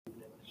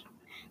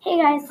Hey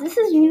guys, this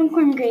is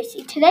Unicorn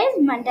Gracie. Today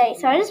is Monday,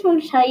 so I just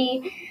want to tell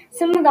you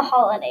some of the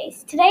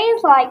holidays. Today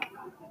is like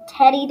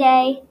Teddy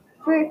Day.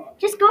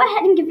 Just go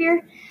ahead and give your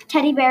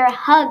teddy bear a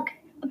hug,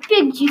 a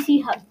big juicy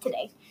hug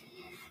today.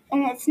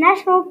 And it's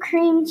National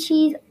Cream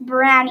Cheese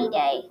Brownie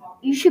Day.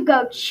 You should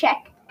go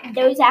check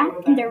those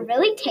out, and they're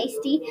really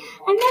tasty.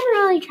 I've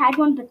never really tried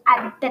one, but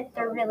I bet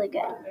they're really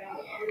good.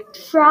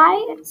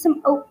 Try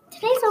some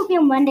Today's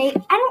Oatmeal Monday.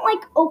 I don't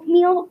like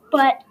oatmeal,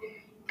 but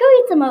go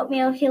eat some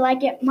oatmeal if you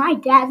like it. My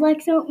dad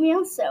likes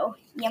oatmeal, so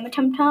yum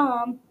tum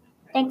tum.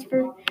 Thanks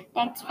for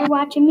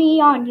watching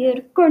me on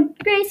Unicorn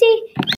Gracie.